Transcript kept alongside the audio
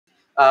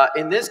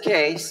In this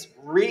case,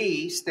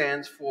 RE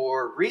stands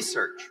for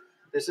research.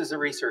 This is a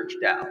research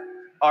DAO,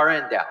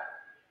 RnDAO.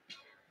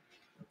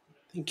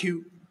 Thank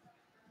you.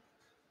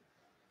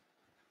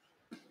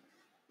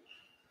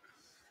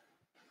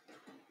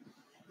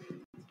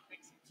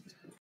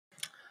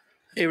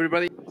 Hey,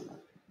 everybody.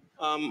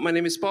 My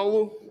name is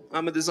Paulo.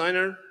 I'm a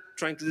designer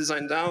trying to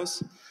design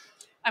DAOs.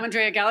 I'm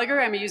Andrea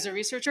Gallagher. I'm a user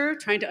researcher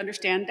trying to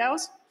understand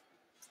DAOs.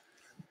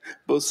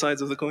 Both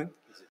sides of the coin.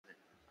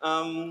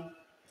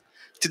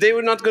 Today,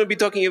 we're not going to be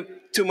talking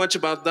too much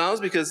about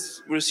DAOs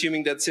because we're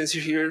assuming that since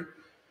you're here,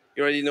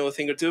 you already know a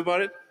thing or two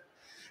about it.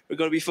 We're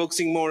going to be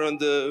focusing more on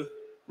the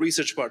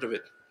research part of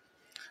it.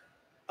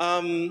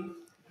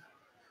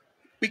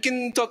 We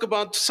can talk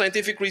about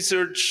scientific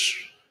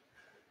research,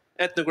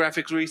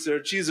 ethnographic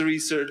research, user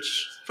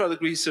research,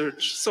 product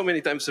research, so many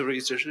types of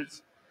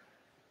researchers.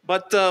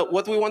 But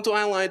what we want to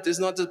highlight is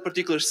not a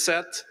particular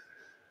set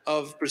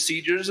of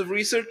procedures of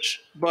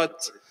research,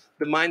 but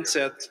the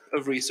mindset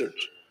of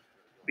research.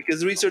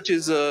 Because research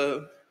is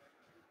a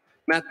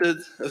method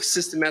of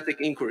systematic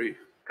inquiry,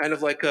 kind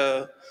of like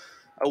a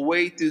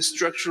way to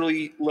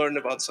structurally learn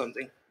about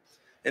something.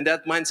 And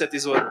that mindset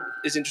is what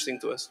is interesting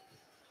to us.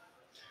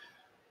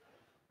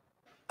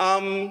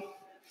 And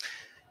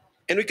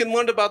we can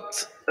learn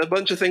about a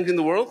bunch of things in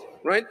the world,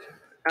 right?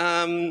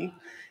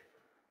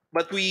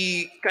 But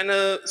we kind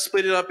of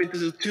split it up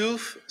into two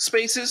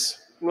spaces,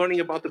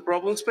 learning about the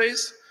problem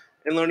space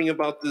and learning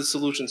about the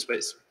solution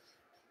space.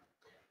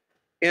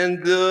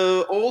 And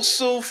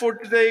also for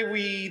today,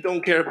 we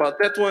don't care about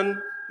that one.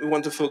 We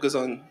want to focus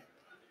on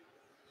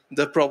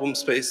the problem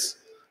space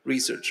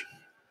research.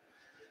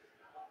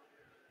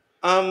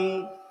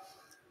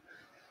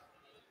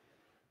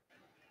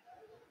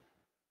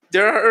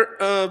 There are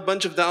a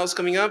bunch of DAOs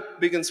coming up,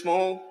 big and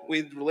small,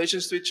 with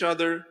relations to each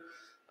other.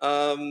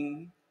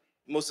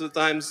 Most of the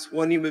times,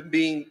 one human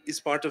being is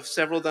part of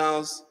several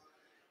DAOs.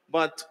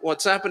 But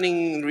what's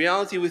happening in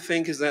reality, we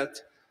think, is that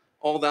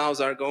all DAOs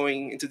are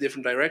going into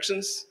different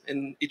directions,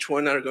 and each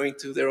one are going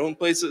to their own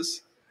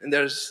places, and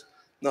there's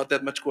not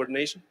that much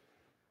coordination.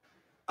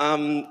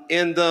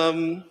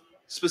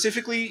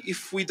 Specifically,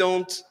 if we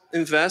don't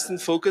invest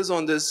and focus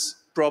on this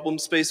problem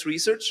space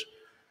research,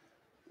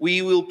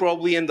 we will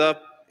probably end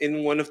up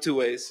in one of two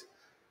ways.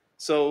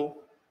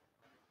 So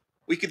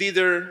we could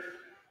either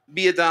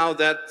be a DAO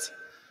that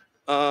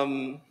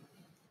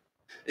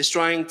is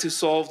trying to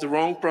solve the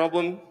wrong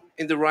problem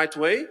in the right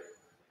way,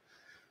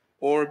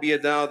 or be a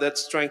DAO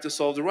that's trying to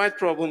solve the right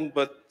problem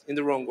but in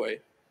the wrong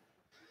way.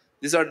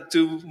 These are the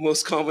two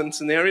most common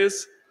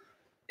scenarios,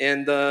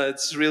 and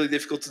it's really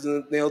difficult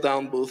to nail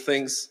down both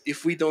things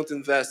if we don't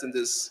invest in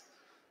this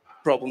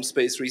problem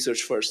space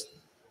research first.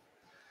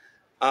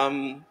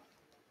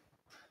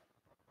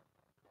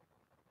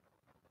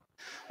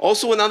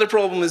 Also, another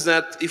problem is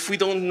that if we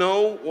don't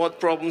know what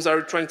problems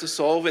are trying to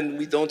solve and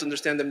we don't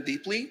understand them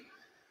deeply,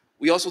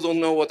 we also don't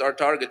know what our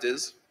target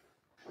is.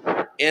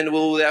 And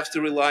we'll have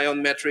to rely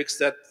on metrics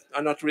that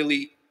are not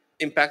really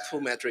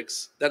impactful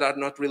metrics, that are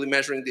not really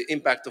measuring the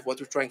impact of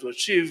what we're trying to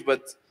achieve,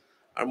 but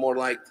are more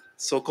like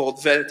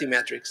so-called vanity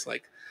metrics,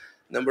 like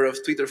number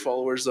of Twitter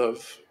followers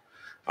of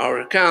our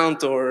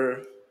account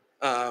or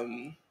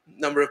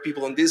number of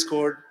people on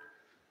Discord.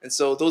 And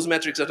so those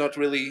metrics are not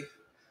really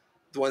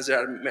the ones that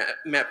are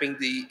mapping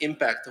the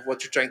impact of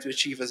what you're trying to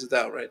achieve as a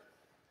DAO, right?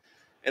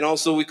 And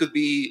also we could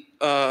be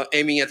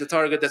aiming at a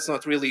target that's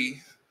not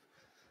really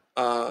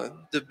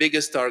the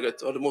biggest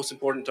target or the most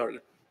important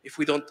target if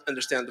we don't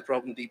understand the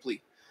problem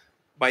deeply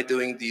by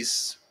doing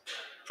these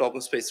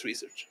problem-based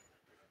research.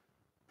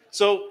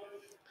 So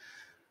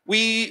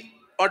we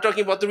are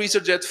talking about the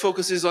research that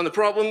focuses on the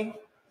problem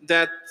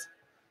that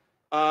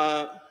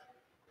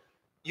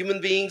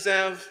human beings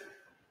have,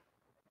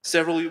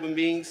 several human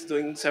beings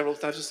doing several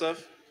types of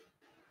stuff.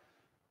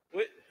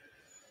 Wait.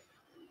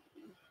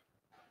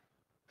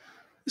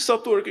 It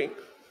stopped working.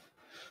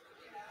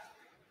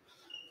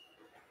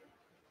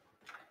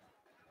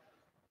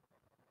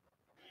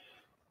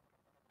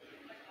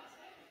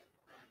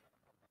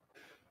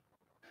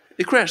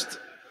 It crashed.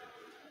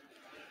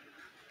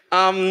 We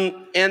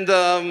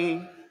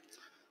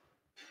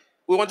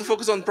want to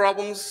focus on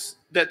problems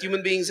that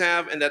human beings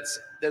have and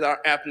that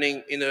are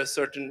happening in a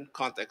certain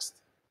context.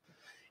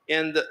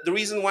 And the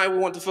reason why we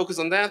want to focus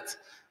on that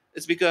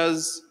is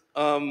because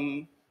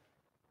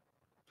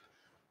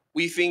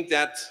we think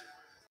that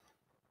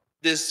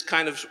this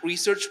kind of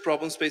research,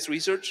 problem-based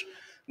research,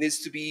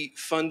 needs to be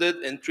funded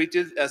and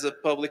treated as a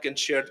public and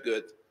shared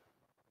good.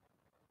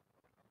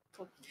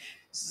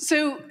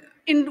 So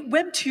in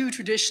Web 2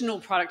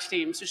 traditional product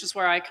teams, which is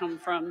where I come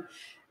from,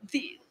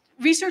 the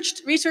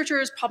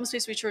researchers,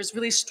 problem-based researchers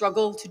really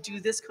struggle to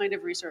do this kind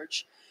of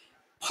research.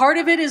 Part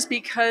of it is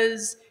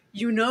because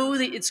you know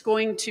that it's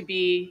going to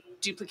be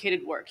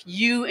duplicated work.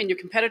 You and your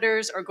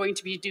competitors are going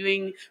to be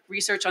doing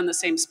research on the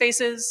same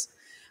spaces.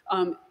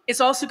 It's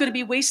also going to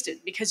be wasted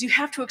because you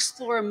have to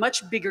explore a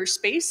much bigger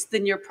space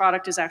than your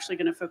product is actually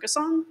going to focus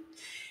on.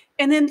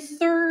 And then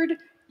third,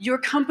 your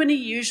company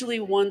usually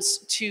wants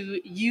to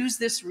use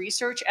this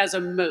research as a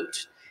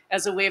moat,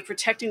 as a way of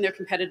protecting their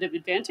competitive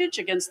advantage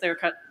against their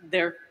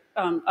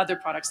other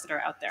products that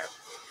are out there.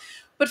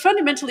 But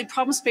fundamentally,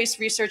 problem-based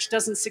research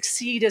doesn't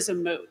succeed as a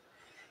moat.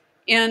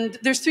 And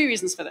there's 3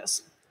 reasons for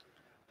this.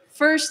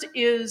 First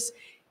is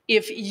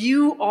if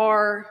you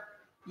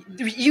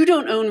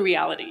don't own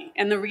reality,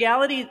 and the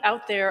reality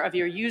out there of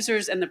your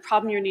users and the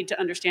problem you need to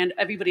understand,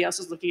 everybody else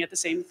is looking at the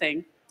same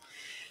thing.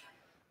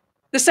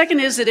 The second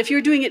is that if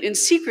you're doing it in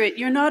secret,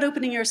 you're not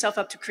opening yourself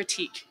up to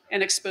critique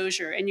and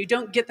exposure, and you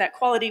don't get that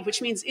quality,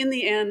 which means in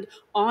the end,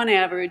 on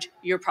average,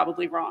 you're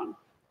probably wrong.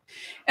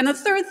 And the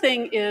third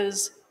thing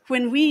is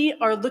when we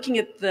are looking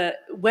at the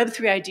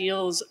Web3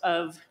 ideals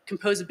of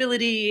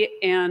composability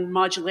and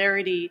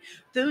modularity,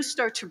 those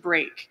start to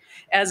break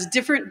as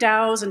different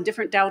DAOs and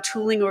different DAO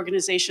tooling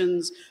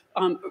organizations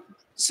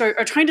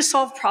are trying to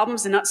solve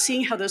problems and not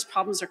seeing how those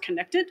problems are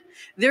connected.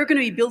 They're going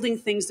to be building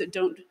things that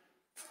don't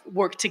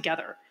work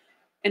together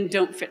and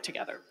don't fit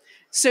together.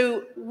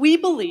 So we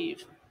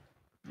believe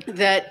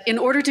that in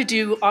order to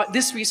do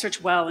this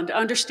research well and to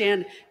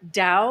understand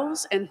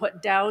DAOs and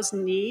what DAOs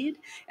need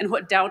and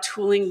what DAO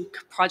tooling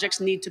projects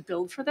need to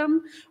build for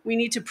them, we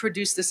need to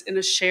produce this in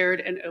a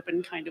shared and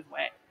open kind of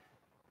way.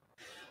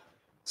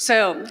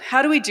 So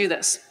how do we do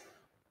this?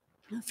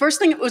 First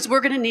thing is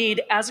we're going to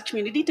need, as a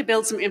community, to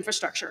build some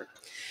infrastructure.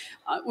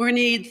 We're going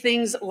to need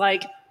things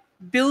like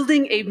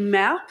building a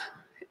map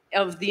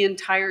of the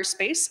entire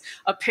space,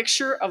 a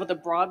picture of the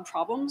broad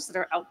problems that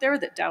are out there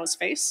that DAOs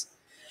face.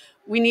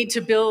 We need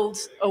to build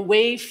a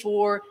way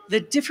for the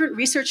different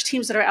research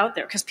teams that are out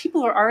there, because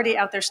people are already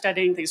out there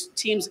studying. These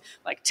teams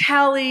like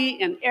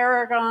Tally and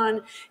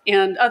Aragon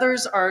and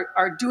others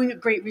are doing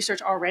great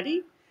research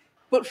already.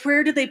 But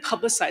where do they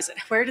publicize it?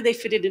 Where do they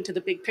fit it into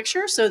the big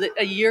picture so that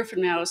a year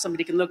from now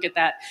somebody can look at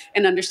that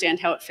and understand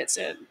how it fits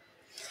in?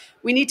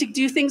 We need to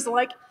do things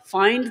like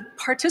find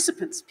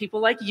participants, people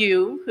like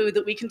you,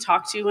 that we can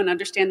talk to and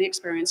understand the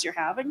experience you're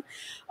having.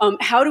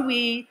 How do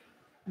we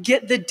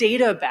get the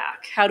data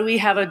back? How do we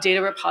have a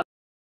data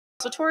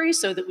repository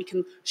so that we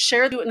can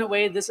share it in a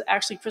way that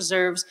actually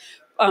preserves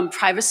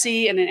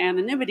privacy and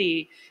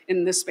anonymity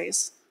in this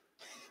space?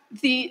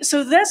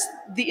 So that's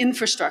the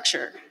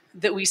infrastructure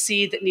that we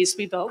see that needs to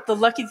be built. The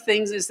lucky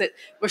things is that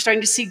we're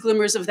starting to see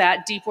glimmers of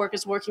that. Deep Work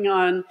is working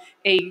on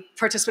a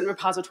participant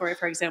repository,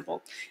 for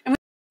example. And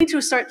we need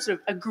to start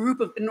sort of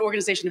an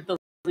organization of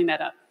building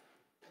that up.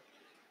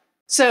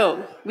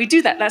 So we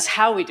do that. That's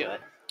how we do it.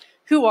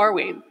 Who are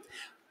we?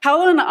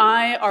 Paulo and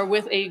I are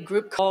with a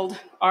group called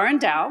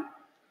RnDAO,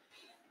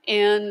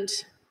 and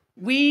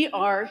we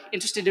are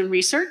interested in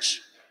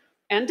research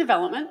and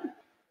development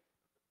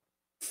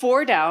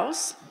for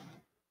DAOs,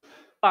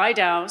 by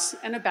DAOs,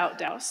 and about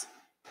DAOs.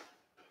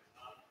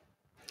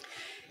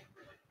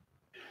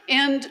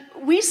 And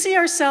we see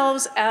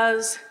ourselves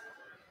as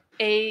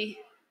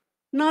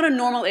not a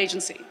normal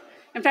agency.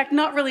 In fact,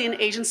 not really an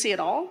agency at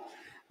all.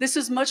 This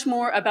is much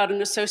more about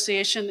an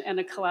association and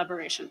a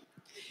collaboration.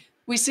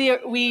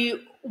 We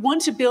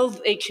want to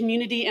build a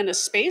community and a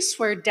space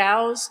where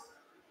DAO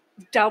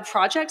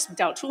projects,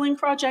 DAO tooling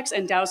projects,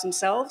 and DAOs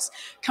themselves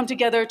come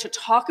together to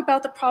talk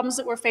about the problems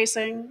that we're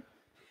facing,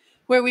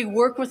 where we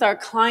work with our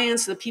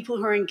clients, the people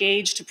who are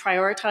engaged, to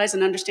prioritize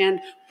and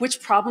understand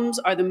which problems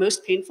are the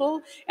most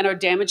painful and are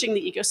damaging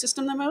the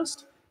ecosystem the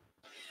most.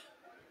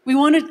 We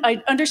want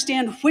to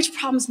understand which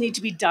problems need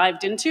to be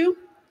dived into,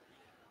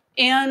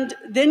 and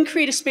then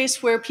create a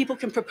space where people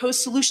can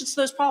propose solutions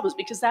to those problems,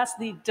 because that's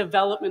the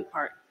development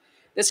part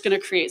that's going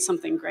to create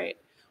something great.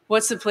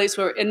 What's the place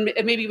where, and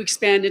maybe we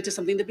expand into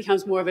something that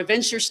becomes more of a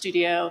venture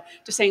studio,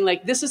 to saying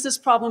like, this is this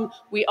problem,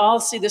 we all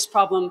see this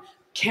problem,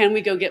 can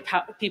we go get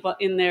people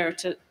in there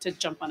to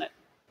jump on it?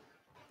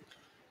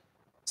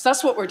 So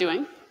that's what we're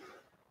doing.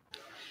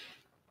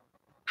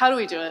 How do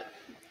we do it?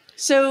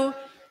 So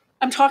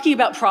I'm talking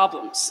about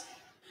problems.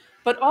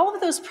 But all of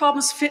those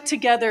problems fit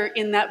together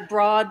in that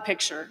broad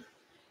picture.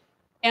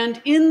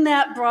 And in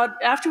that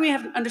after we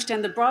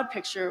understand the broad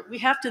picture, we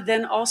have to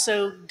then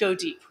also go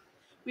deep.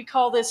 We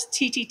call this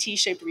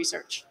TTT-shaped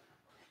research.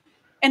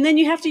 And then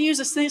you have to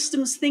use a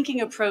systems thinking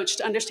approach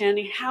to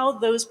understanding how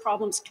those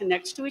problems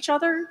connect to each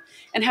other,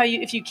 and how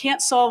if you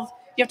can't solve,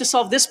 you have to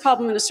solve this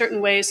problem in a certain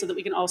way so that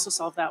we can also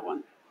solve that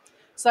one.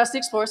 So that's the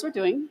explorers we're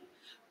doing.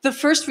 The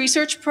first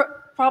research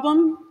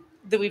problem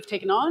that we've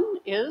taken on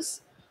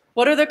is,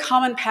 what are the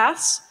common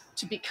paths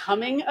to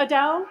becoming a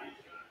DAO?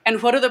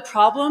 And what are the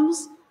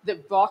problems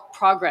that block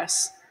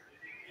progress?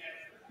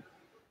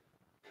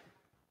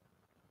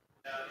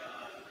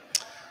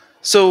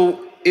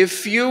 So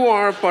if you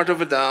are part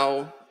of a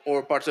DAO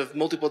or part of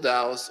multiple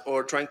DAOs,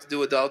 or trying to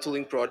do a DAO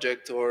tooling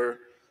project, or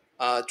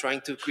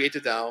trying to create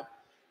a DAO,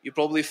 you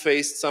probably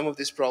faced some of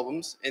these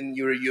problems, and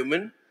you're a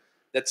human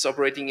that's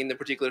operating in a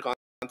particular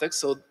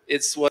context. So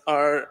it's what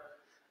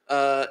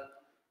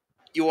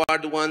you are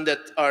the one that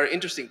are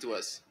interesting to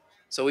us.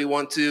 So we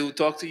want to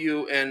talk to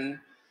you and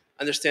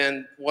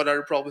understand what are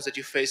the problems that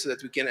you face so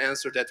that we can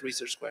answer that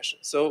research question.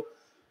 So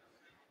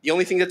the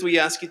only thing that we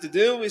ask you to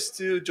do is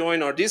to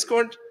join our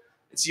Discord.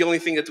 It's the only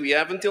thing that we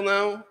have until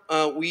now.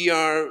 We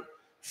are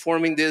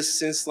forming this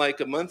since like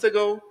a month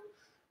ago.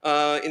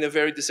 in a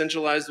very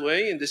decentralized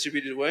way and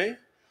distributed way.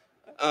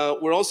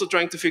 We're also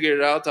trying to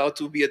figure out how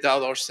to be a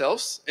DAO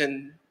ourselves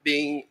and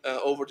being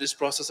over this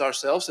process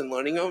ourselves and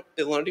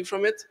learning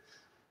from it.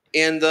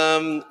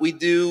 And we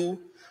do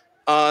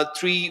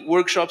 3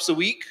 workshops a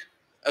week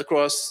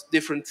across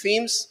different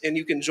themes, and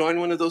you can join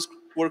one of those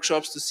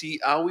workshops to see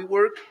how we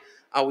work,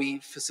 how we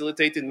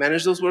facilitate and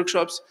manage those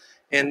workshops,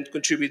 and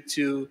contribute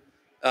to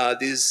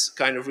this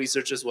kind of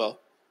research as well.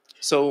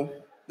 So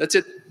that's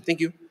it. Thank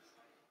you.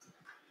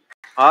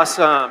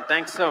 Awesome.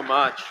 Thanks so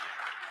much.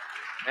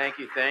 Thank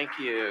you. Thank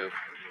you.